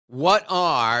What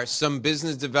are some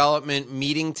business development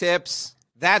meeting tips?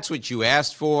 That's what you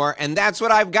asked for, and that's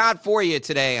what I've got for you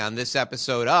today on this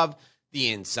episode of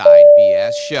the Inside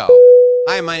BS Show.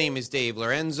 Hi, my name is Dave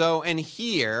Lorenzo, and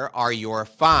here are your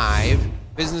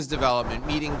 5 business development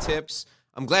meeting tips.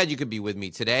 I'm glad you could be with me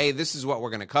today. This is what we're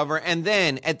going to cover, and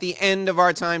then at the end of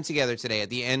our time together today, at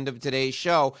the end of today's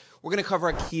show, we're going to cover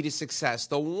a key to success,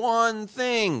 the one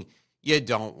thing you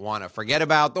don't want to forget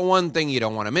about, the one thing you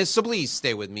don't want to miss. So please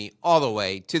stay with me all the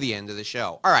way to the end of the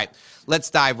show. All right,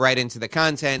 let's dive right into the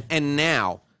content. And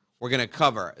now we're going to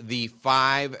cover the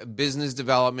 5 business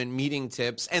development meeting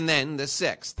tips and then the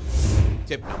 6th.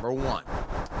 Tip number 1.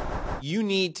 You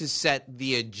need to set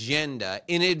the agenda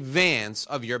in advance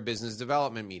of your business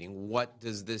development meeting. What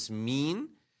does this mean?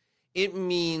 It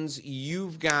means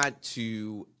you've got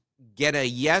to get a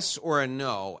yes or a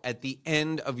no at the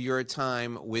end of your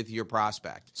time with your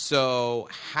prospect. So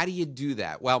how do you do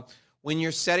that? Well, when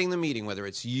you're setting the meeting, whether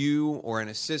it's you or an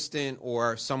assistant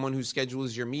or someone who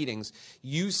schedules your meetings,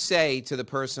 you say to the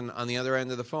person on the other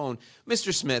end of the phone,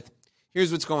 Mr. Smith,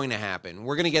 here's what's going to happen.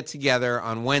 We're going to get together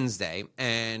on Wednesday,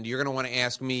 and you're going to want to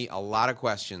ask me a lot of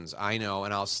questions, I know,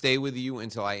 and I'll stay with you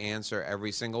until I answer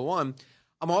every single one.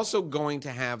 I'm also going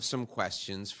to have some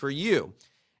questions for you.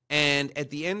 And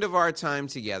at the end of our time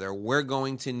together, we're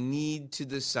going to need to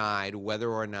decide whether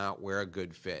or not we're a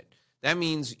good fit. That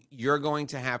means you're going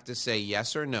to have to say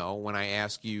yes or no when I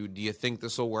ask you, do you think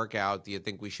this will work out? Do you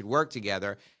think we should work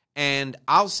together? And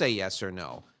I'll say yes or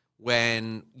no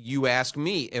when you ask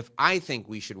me if I think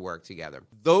we should work together.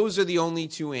 Those are the only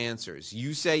 2 answers.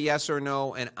 You say yes or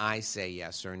no, and I say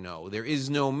yes or no. There is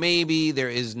no maybe. There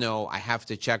is no I have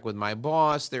to check with my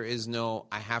boss. There is no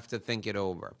I have to think it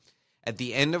over. At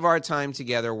the end of our time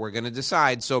together, we're going to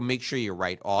decide, so make sure you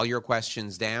write all your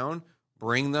questions down,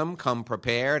 bring them, come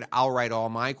prepared. I'll write all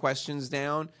my questions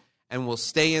down, and we'll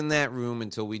stay in that room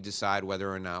until we decide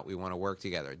whether or not we want to work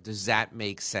together. Does that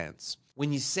make sense?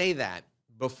 When you say that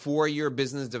before your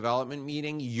business development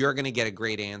meeting, you're going to get a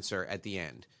great answer at the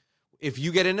end. If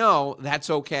you get a no, that's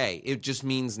okay. It just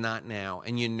means not now,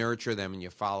 and you nurture them and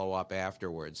you follow up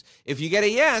afterwards. If you get a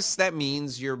yes, that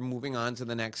means you're moving on to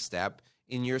the next step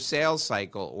in your sales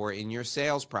cycle or in your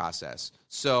sales process.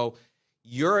 So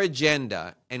your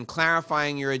agenda and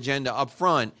clarifying your agenda up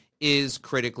front is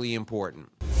critically important.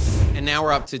 And now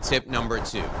we're up to tip number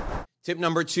 2. Tip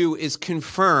number 2 is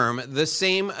confirm the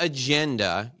same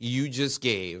agenda you just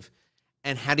gave.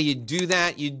 And how do you do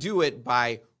that? You do it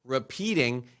by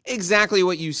repeating exactly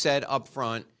what you said up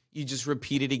front. You just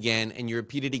repeat it again, and you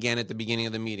repeat it again at the beginning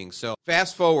of the meeting. So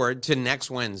fast forward to next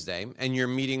Wednesday, and you're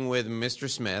meeting with Mr.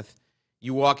 Smith.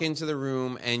 You walk into the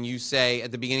room and you say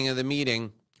at the beginning of the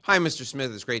meeting, hi, Mr.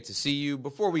 Smith, it's great to see you.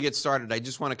 Before we get started, I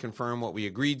just want to confirm what we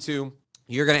agreed to.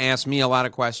 You're going to ask me a lot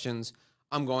of questions.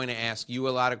 I'm going to ask you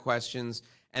a lot of questions.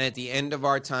 And at the end of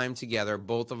our time together,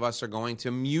 both of us are going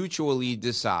to mutually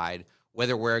decide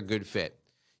whether we're a good fit.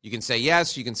 You can say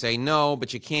yes, you can say no,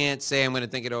 but you can't say I'm going to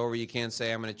think it over. You can't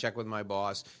say I'm going to check with my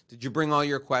boss. Did you bring all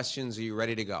your questions? Are you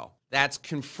ready to go? That's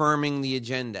confirming the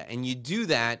agenda. And you do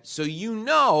that so you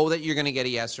know that you're going to get a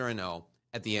yes or a no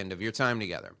at the end of your time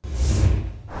together.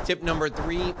 Tip number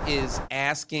 3 is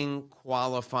asking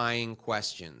qualifying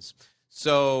questions.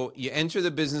 So you enter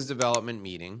the business development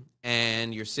meeting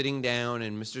and you're sitting down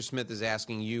and Mr. Smith is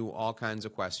asking you all kinds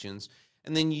of questions.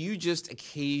 And then you just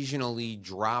occasionally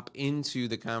drop into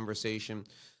the conversation.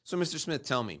 So, Mr. Smith,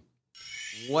 tell me,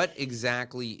 what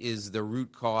exactly is the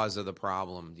root cause of the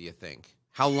problem, do you think?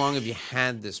 How long have you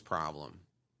had this problem?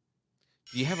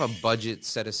 Do you have a budget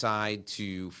set aside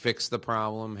to fix the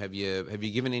problem? Have you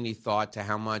given any thought to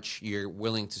how much you're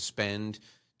willing to spend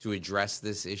to address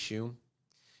this issue?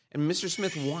 And Mr.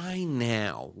 Smith, why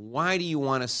now? Why do you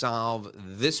want to solve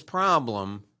this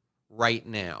problem right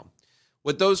now?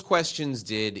 What those questions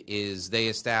did is they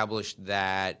established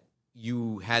that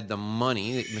you had the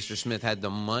money, that Mr. Smith had the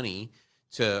money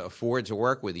to afford to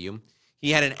work with you.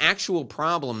 He had an actual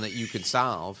problem that you could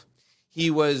solve. He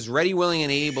was ready, willing,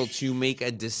 and able to make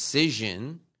a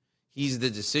decision. He's the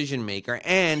decision maker,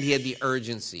 and he had the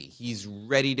urgency. He's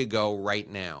ready to go right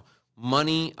now.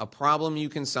 Money, a problem you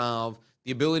can solve,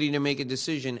 the ability to make a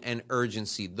decision, and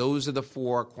urgency. Those are the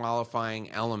 4 qualifying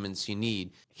elements you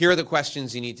need. Here are the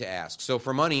questions you need to ask. So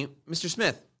for money, Mr.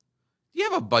 Smith, do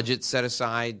you have a budget set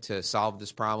aside to solve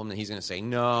this problem? And he's going to say,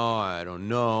 no, I don't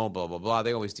know, blah, blah, blah.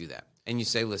 They always do that. And you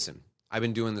say, listen, I've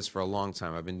been doing this for a long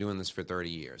time. I've been doing this for 30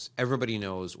 years. Everybody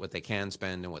knows what they can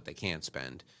spend and what they can't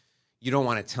spend. You don't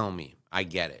want to tell me. I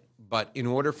get it. But in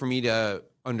order for me to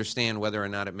understand whether or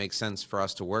not it makes sense for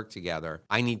us to work together,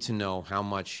 I need to know how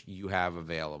much you have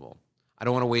available. I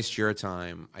don't want to waste your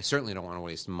time. I certainly don't want to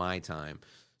waste my time.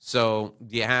 So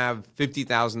do you have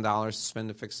 $50,000 to spend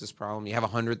to fix this problem? Do you have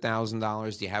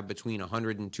 $100,000? Do you have between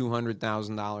 $100,000 and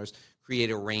 $200,000?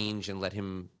 Create a range and let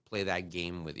him play that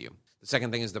game with you. The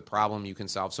second thing is the problem you can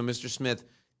solve. So Mr. Smith,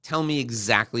 tell me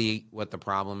exactly what the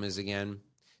problem is again.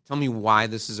 Tell me why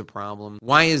this is a problem.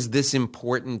 Why is this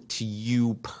important to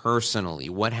you personally?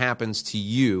 What happens to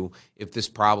you if this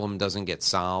problem doesn't get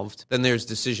solved? Then there's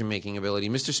decision-making ability.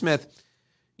 Mr. Smith,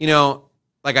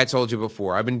 like I told you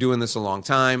before, I've been doing this a long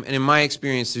time, and in my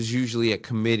experience, there's usually a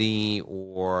committee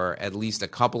or at least a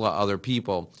couple of other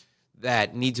people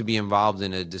that need to be involved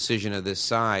in a decision of this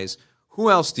size. Who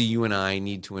else do you and I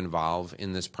need to involve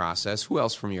in this process? Who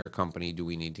else from your company do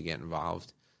we need to get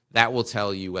involved? That will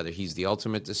tell you whether he's the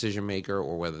ultimate decision maker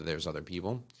or whether there's other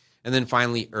people. And then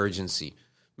finally, urgency.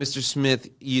 Mr. Smith,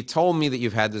 you told me that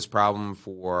you've had this problem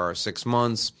for 6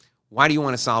 months. Why do you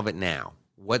want to solve it now?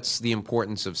 What's the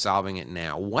importance of solving it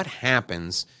now? What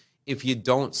happens if you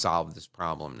don't solve this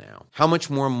problem now? How much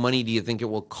more money do you think it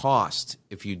will cost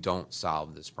if you don't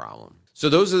solve this problem? So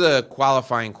those are the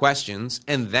qualifying questions,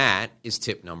 and that is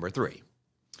tip number 3.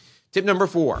 Tip number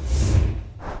 4,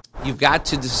 you've got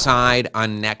to decide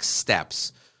on next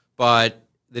steps, but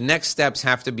the next steps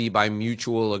have to be by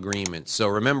mutual agreement. So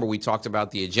remember, we talked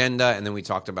about the agenda, and then we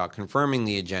talked about confirming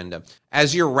the agenda.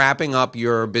 As you're wrapping up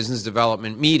your business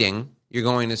development meeting, you're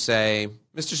going to say,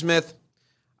 Mr. Smith,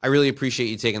 I really appreciate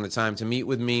you taking the time to meet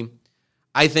with me.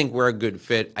 I think we're a good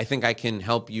fit. I think I can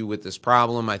help you with this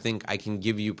problem. I think I can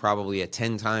give you probably a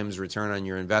 10 times return on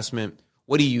your investment.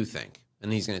 What do you think?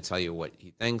 And he's going to tell you what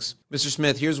he thinks. Mr.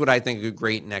 Smith, here's what I think a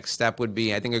great next step would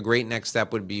be. I think a great next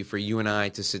step would be for you and I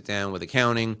to sit down with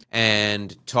accounting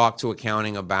and talk to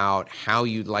accounting about how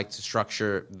you'd like to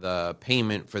structure the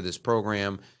payment for this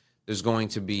program. There's going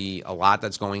to be a lot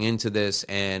that's going into this,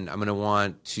 and I'm going to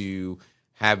want to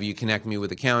have you connect me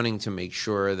with accounting to make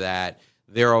sure that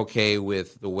they're okay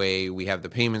with the way we have the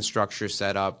payment structure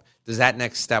set up. Does that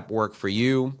next step work for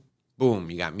you? Boom,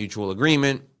 you got mutual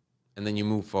agreement, and then you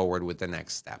move forward with the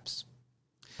next steps.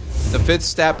 The 5th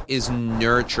step is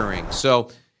nurturing. So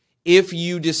if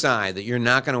you decide that you're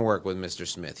not going to work with Mr.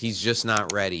 Smith, he's just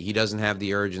not ready, he doesn't have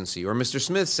the urgency, or Mr.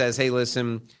 Smith says, hey,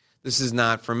 listen, this is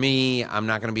not for me, I'm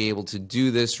not going to be able to do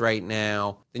this right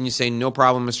now, then you say, no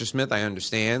problem, Mr. Smith, I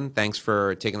understand. Thanks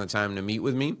for taking the time to meet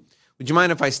with me. Would you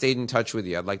mind if I stayed in touch with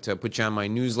you? I'd like to put you on my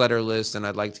newsletter list, and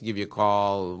I'd like to give you a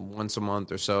call once a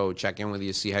month or so, check in with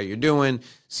you, see how you're doing,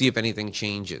 see if anything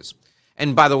changes.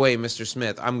 And by the way, Mr.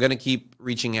 Smith, I'm going to keep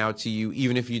reaching out to you,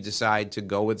 even if you decide to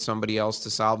go with somebody else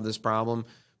to solve this problem.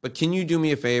 But can you do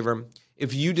me a favor?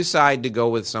 If you decide to go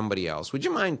with somebody else, would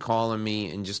you mind calling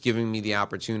me and just giving me the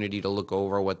opportunity to look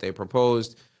over what they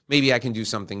proposed? Maybe I can do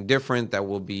something different that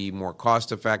will be more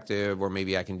cost effective, or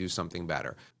maybe I can do something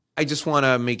better. I just want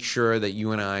to make sure that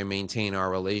you and I maintain our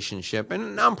relationship.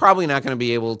 And I'm probably not going to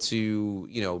be able to,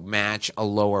 match a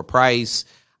lower price.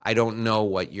 I don't know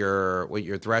what your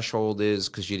threshold is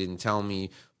because you didn't tell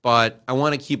me. But I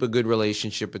want to keep a good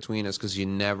relationship between us because you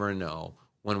never know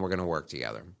when we're going to work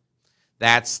together.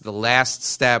 That's the last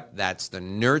step. That's the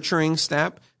nurturing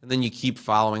step. And then you keep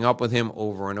following up with him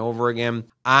over and over again.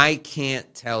 I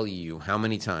can't tell you how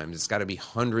many times. It's got to be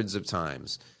hundreds of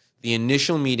times. The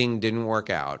initial meeting didn't work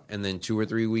out, and then 2 or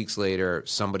 3 weeks later,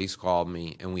 somebody's called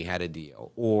me and we had a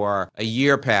deal. Or a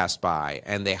year passed by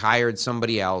and they hired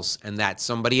somebody else, and that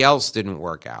somebody else didn't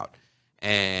work out.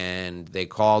 And they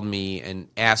called me and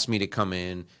asked me to come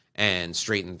in and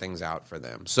straighten things out for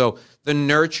them. So the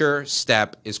nurture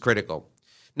step is critical.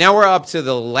 Now we're up to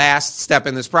the last step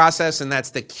in this process, and that's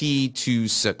the key to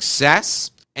success.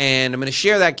 And I'm going to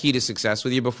share that key to success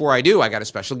with you. Before I do, I got a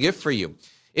special gift for you.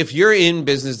 If you're in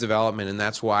business development, and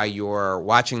that's why you're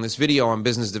watching this video on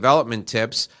business development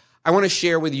tips, I want to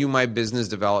share with you my business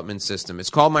development system. It's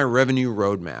called my Revenue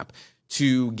Roadmap.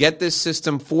 To get this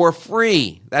system for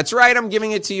free, that's right, I'm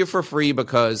giving it to you for free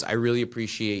because I really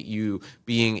appreciate you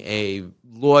being a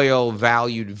loyal,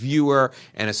 valued viewer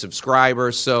and a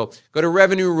subscriber. So go to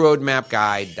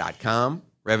revenueroadmapguide.com,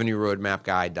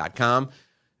 revenueroadmapguide.com.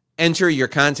 Enter your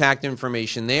contact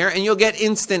information there, and you'll get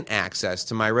instant access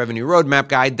to my Revenue Roadmap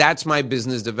Guide. That's my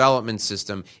business development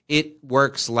system. It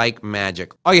works like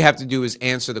magic. All you have to do is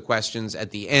answer the questions at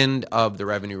the end of the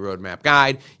Revenue Roadmap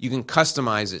Guide. You can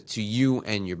customize it to you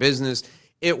and your business.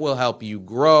 It will help you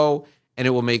grow, and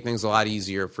it will make things a lot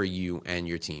easier for you and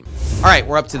your team. All right,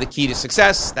 we're up to the key to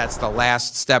success. That's the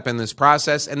last step in this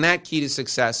process, and that key to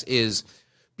success is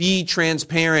be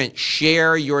transparent,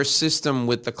 share your system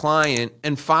with the client,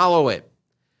 and follow it.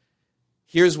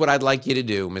 Here's what I'd like you to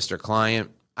do, Mr. Client.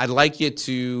 I'd like you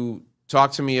to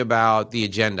talk to me about the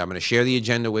agenda. I'm going to share the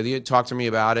agenda with you. Talk to me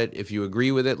about it. If you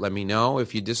agree with it, let me know.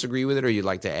 If you disagree with it or you'd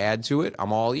like to add to it,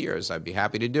 I'm all ears. I'd be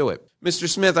happy to do it. Mr.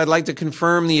 Smith, I'd like to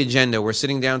confirm the agenda. We're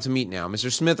sitting down to meet now. Mr.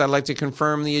 Smith, I'd like to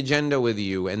confirm the agenda with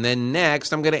you. And then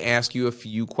next, I'm going to ask you a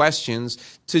few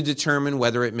questions to determine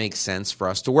whether it makes sense for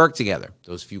us to work together.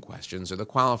 Those few questions are the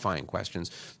qualifying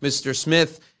questions. Mr.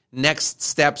 Smith, next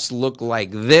steps look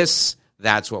like this.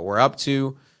 That's what we're up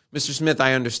to. Mr. Smith,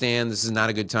 I understand this is not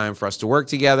a good time for us to work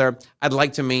together. I'd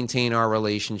like to maintain our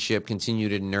relationship, continue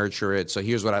to nurture it. So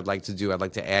here's what I'd like to do. I'd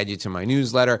like to add you to my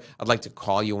newsletter. I'd like to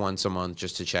call you once a month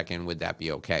just to check in. Would that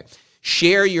be okay?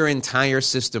 Share your entire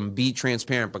system. Be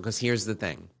transparent, because here's the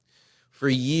thing. For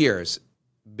years,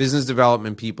 business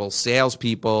development people,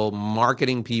 salespeople,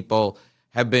 marketing people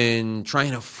have been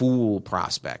trying to fool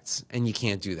prospects, and you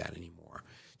can't do that anymore.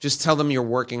 Just tell them you're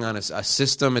working on a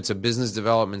system. It's a business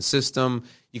development system.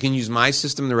 You can use my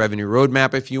system, the Revenue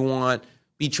Roadmap, if you want.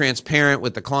 Be transparent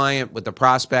with the client, with the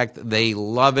prospect. They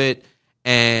love it,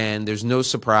 and there's no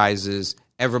surprises.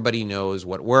 Everybody knows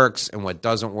what works and what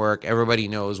doesn't work. Everybody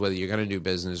knows whether you're going to do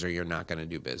business or you're not going to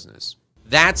do business.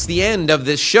 That's the end of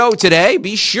this show today.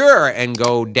 Be sure and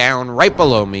go down right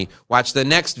below me. Watch the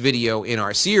next video in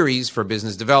our series for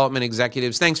business development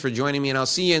executives. Thanks for joining me, and I'll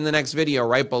see you in the next video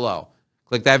right below.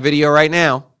 Click that video right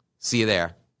now. See you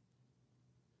there.